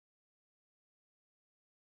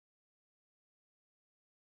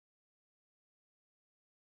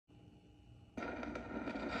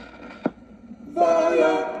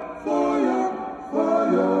fire, fire,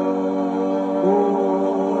 fire.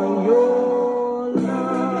 Oh, your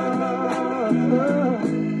love.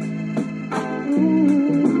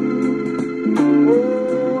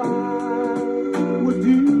 Oh, I would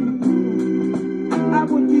do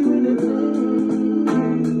anything.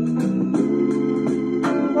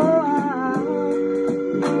 Oh,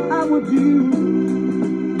 I would do,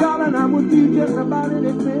 darling, I would do just about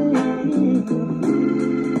anything.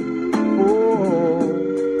 Oh,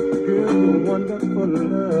 girl, you're wonderful love.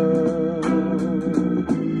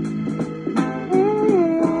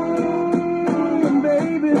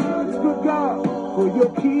 Baby, good God, for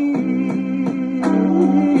your kiss.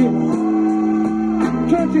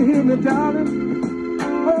 Can't you hear me, darling?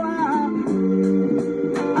 Oh,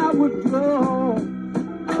 I would go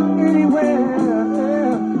anywhere.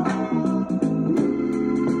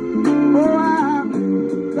 Oh,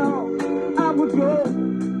 I would go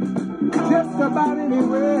just about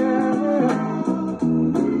anywhere.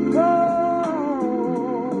 Oh,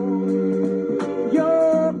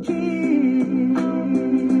 your key.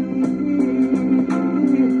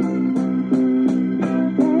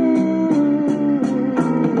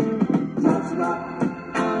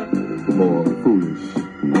 More foolish,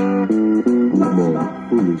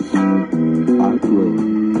 I grow,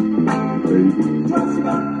 baby.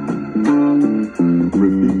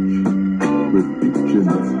 With each and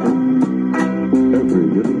every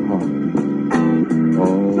little heartbeat. Oh,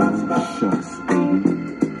 shucks, baby.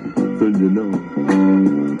 Then you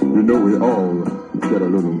know we all get a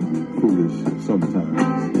little foolish sometimes.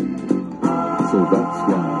 So that's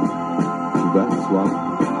why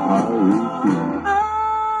I repeat.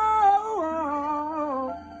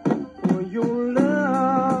 For your love,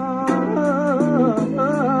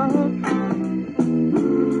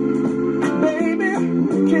 baby,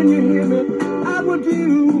 can you hear me? I would do,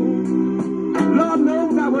 Lord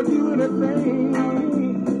knows I would do anything.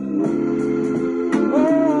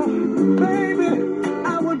 Oh, baby,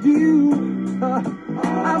 I would do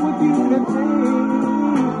anything.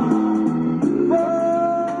 Oh,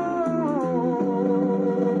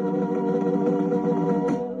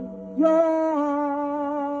 your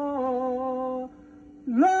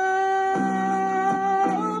love.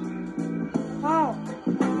 Oh,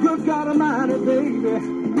 good God Almighty, baby.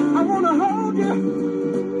 I want to hold you.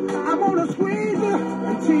 I want to squeeze you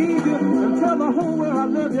and tease you and tell the whole world I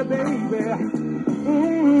love you, baby.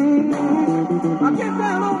 I get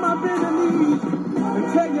down on my bended knees and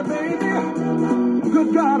tell you, baby, good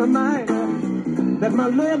God Almighty, that my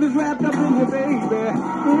love is wrapped up in you, baby.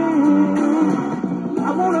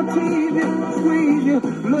 I want to tease you, squeeze you,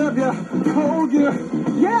 love you, hold you.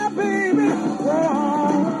 Yeah, baby.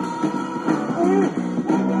 Oh,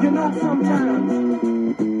 you know,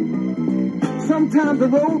 sometimes the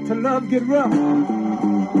road to love get rough.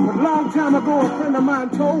 But a long time ago, a friend of mine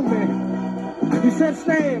told me, he said,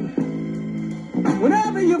 Stan,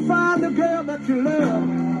 whenever you find a girl that you love,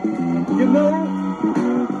 you know,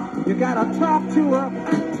 you gotta talk to her,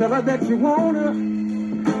 tell her that you want her.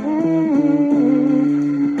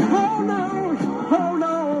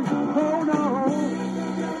 Hold on.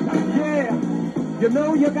 Yeah, you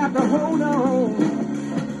know you got to hold on.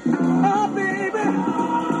 Oh, baby,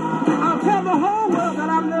 I'll tell the whole world that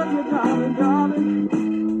I love you, darling.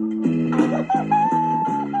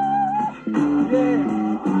 Yeah,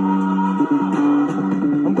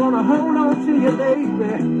 I'm gonna hold on to you,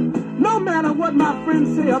 baby. No matter what my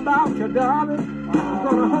friends say about you, darling, I'm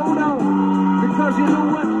gonna hold on. Because you know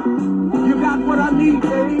what? You got what I need,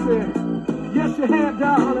 baby. Yes, you have,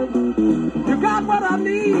 darling. You got what I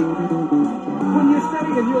need. When you say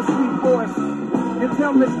in your sweet voice, you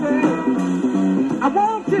tell me, Stan, I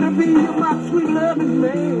want you to be my sweet loving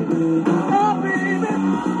man.